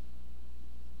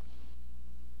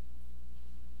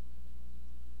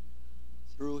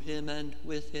 Through him and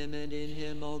with him and in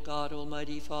him, O God,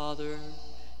 Almighty Father,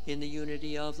 in the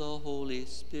unity of the Holy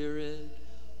Spirit,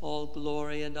 all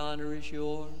glory and honor is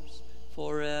yours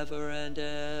forever and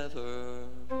ever.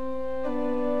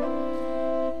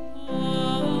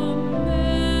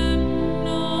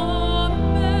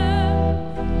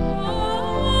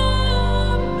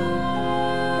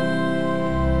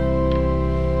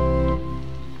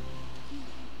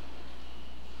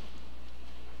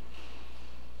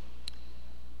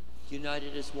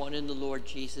 United as one in the Lord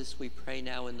Jesus, we pray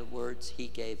now in the words he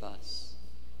gave us.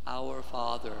 Our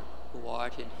Father, who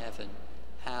art in heaven,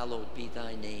 hallowed be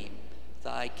thy name.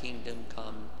 Thy kingdom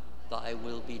come, thy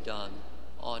will be done,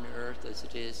 on earth as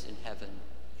it is in heaven.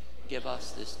 give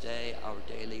us this day our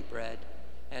daily bread,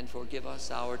 and forgive us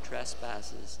our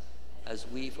trespasses, as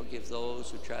we forgive those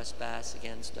who trespass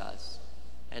against us.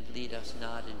 And lead us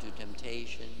not into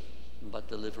temptation, but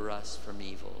deliver us from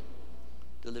evil.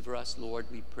 Deliver us, Lord,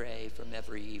 we pray, from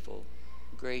every evil.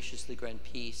 Graciously grant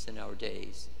peace in our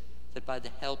days, that by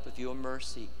the help of your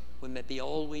mercy we may be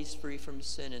always free from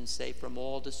sin and safe from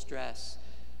all distress,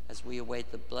 as we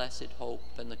await the blessed hope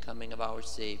and the coming of our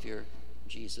Savior,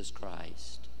 Jesus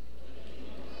Christ.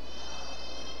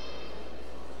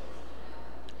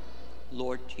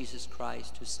 Lord Jesus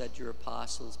Christ, who said to your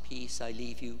apostles, "Peace I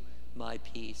leave you, my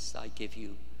peace I give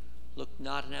you," look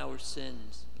not on our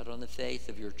sins, but on the faith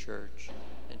of your church,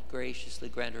 and graciously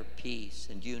grant her peace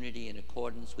and unity in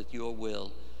accordance with your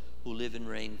will, who live and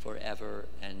reign forever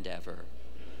and ever.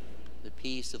 The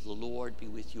peace of the Lord be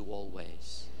with you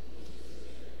always.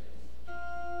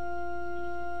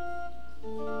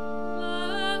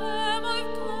 Lamb of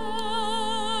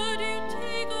God, you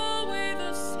take away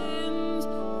the sins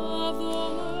of the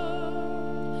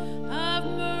world. Have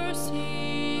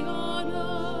mercy on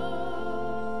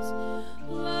us.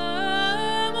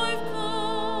 Lamb of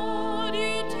God,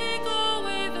 you take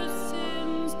away the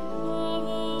sins of the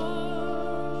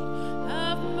world.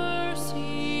 Have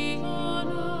mercy on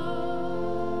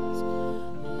us.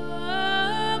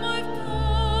 Lamb of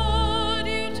God,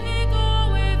 you take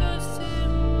away the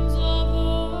sins of the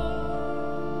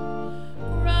world.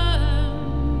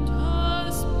 Grant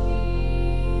us peace.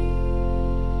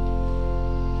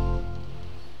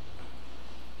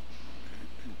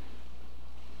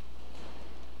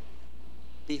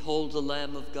 Behold the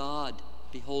Lamb of God.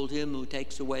 Behold him who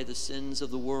takes away the sins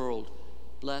of the world.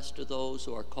 Blessed are those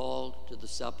who are called to the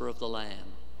supper of the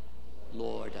Lamb.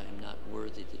 Lord, I am not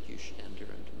worthy that you should enter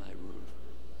under my roof,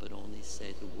 but only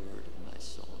say the word, and my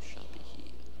soul shall be healed.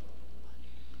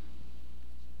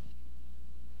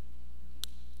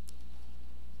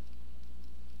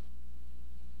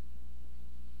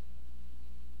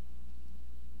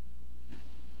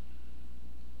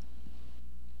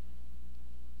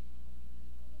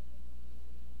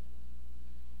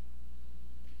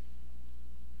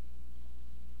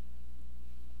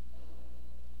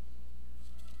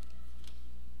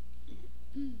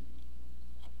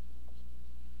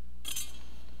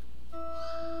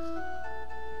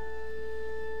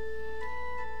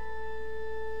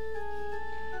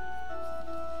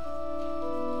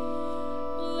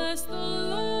 Bless the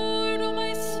Lord, O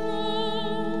my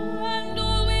soul, and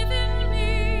all within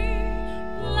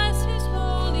me. Bless his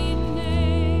holy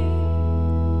name.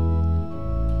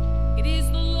 It is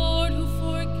the Lord who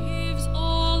forgives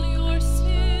all your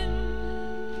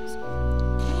sins,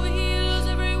 who heals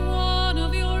every one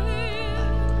of your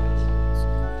ills,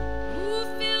 who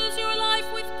fills your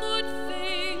life with good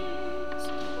things,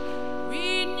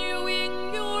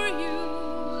 renewing your youth.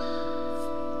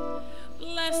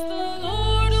 Bless the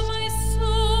Lord, O my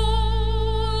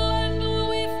soul, and all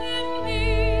within me.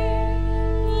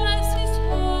 Bless his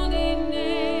holy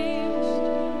name.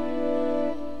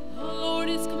 The Lord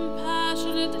is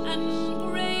compassionate and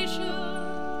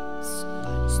gracious,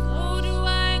 slow to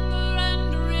anger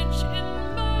and rich in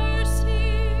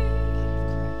mercy.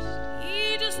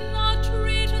 He does not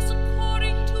treat us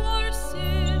according to our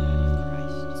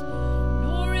sins,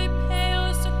 nor repay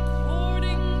us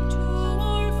according to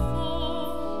our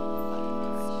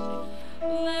faults.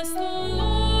 Bless the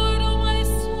Lord, O my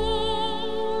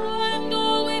soul, and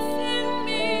all within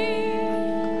me.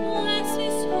 Bless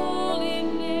his holy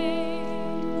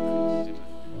name.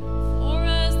 For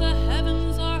as the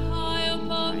heavens are high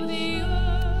above the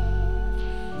earth,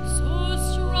 so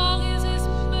strong is his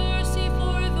mercy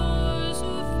for those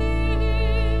who fear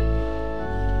him.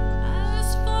 As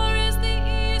far as the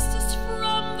east is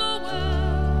from the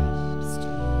west,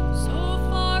 so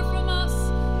far from us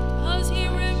does he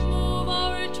remove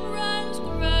our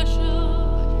transgressions.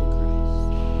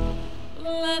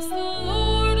 Bless the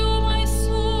Lord, O my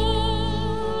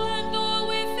soul, and all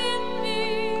within me.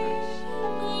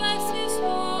 Bless his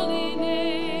holy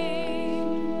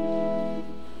name.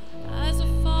 As a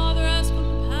father has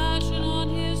compassion on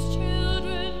his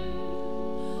children,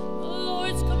 the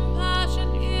Lord's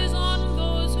compassion is on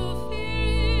those who fear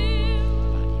him.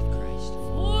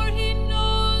 For he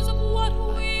knows of what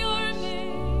we are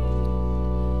made.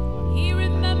 He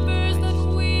remembers that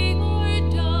we are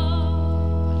dust.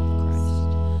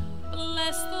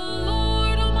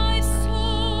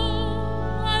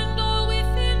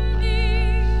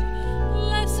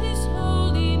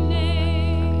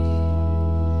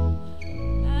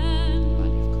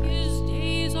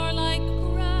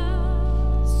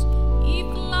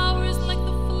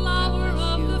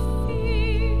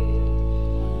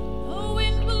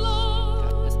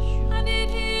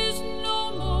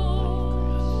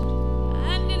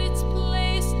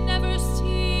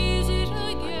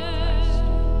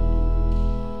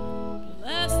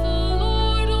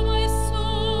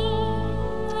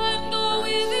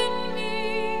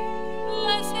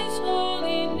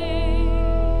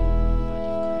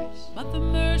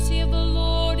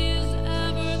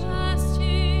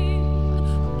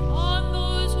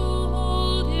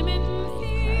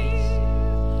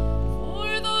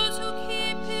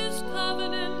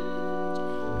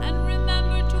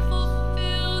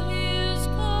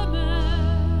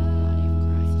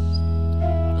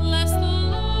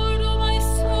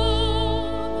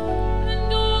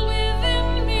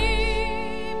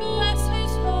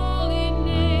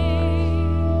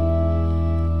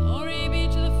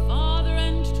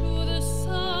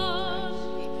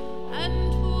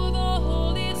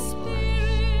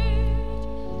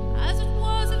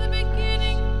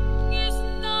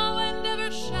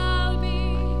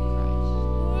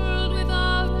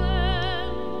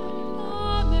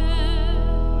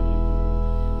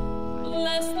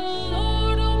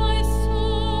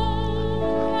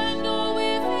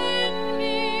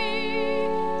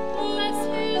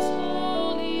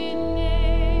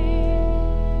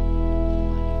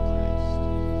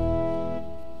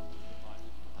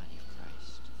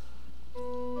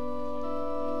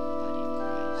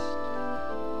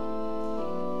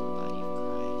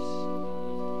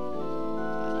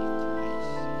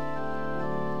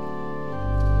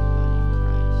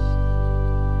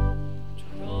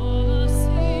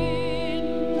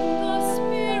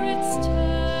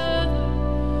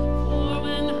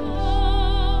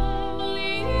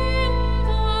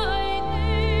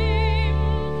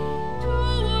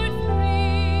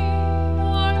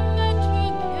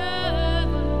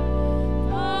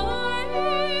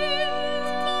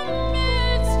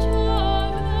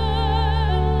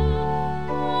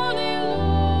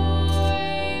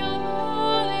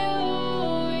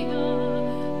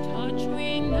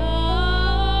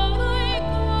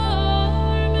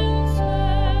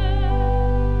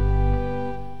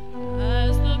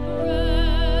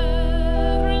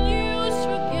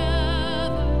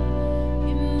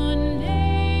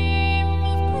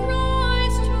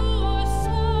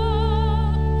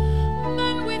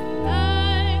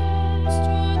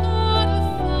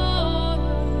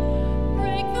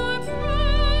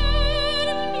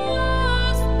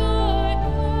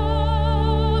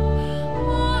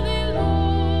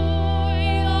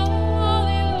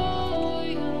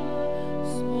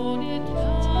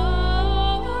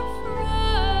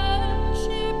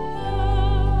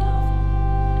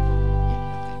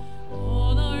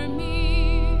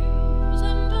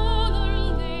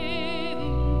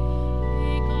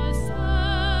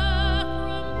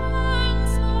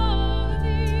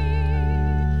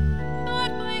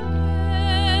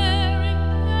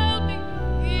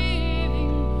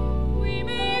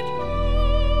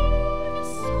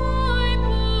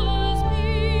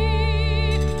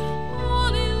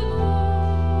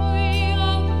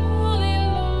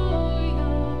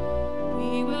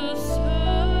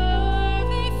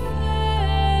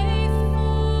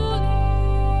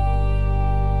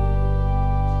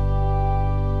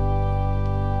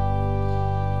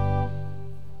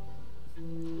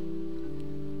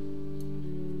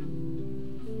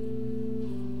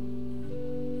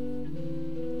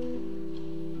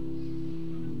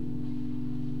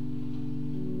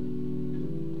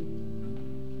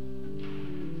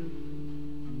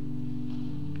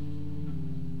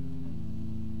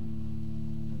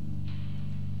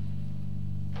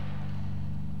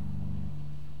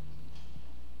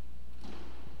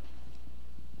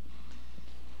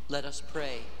 Let us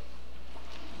pray.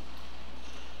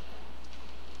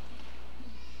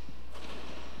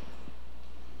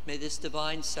 May this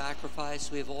divine sacrifice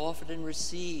we have offered and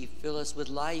received fill us with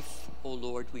life, O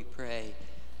Lord, we pray,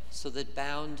 so that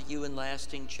bound to you in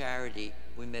lasting charity,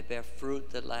 we may bear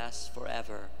fruit that lasts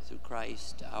forever through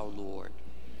Christ our Lord.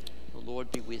 The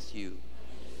Lord be with you.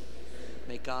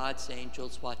 May God's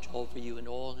angels watch over you and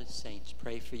all his saints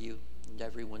pray for you and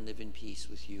everyone live in peace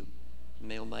with you.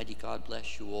 May Almighty God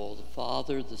bless you all, the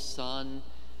Father, the Son,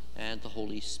 and the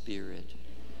Holy Spirit.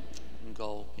 And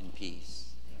go in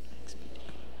peace. Thanks be to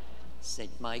God.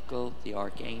 Saint Michael, the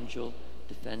Archangel,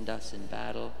 defend us in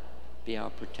battle. Be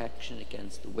our protection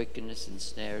against the wickedness and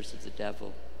snares of the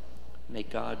devil. May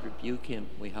God rebuke him,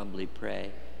 we humbly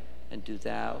pray. And do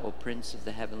thou, O Prince of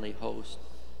the heavenly host,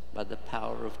 by the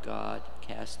power of God,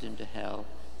 cast into hell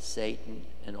Satan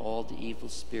and all the evil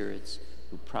spirits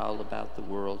who prowl about the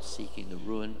world seeking the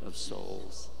ruin of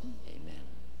souls. Amen.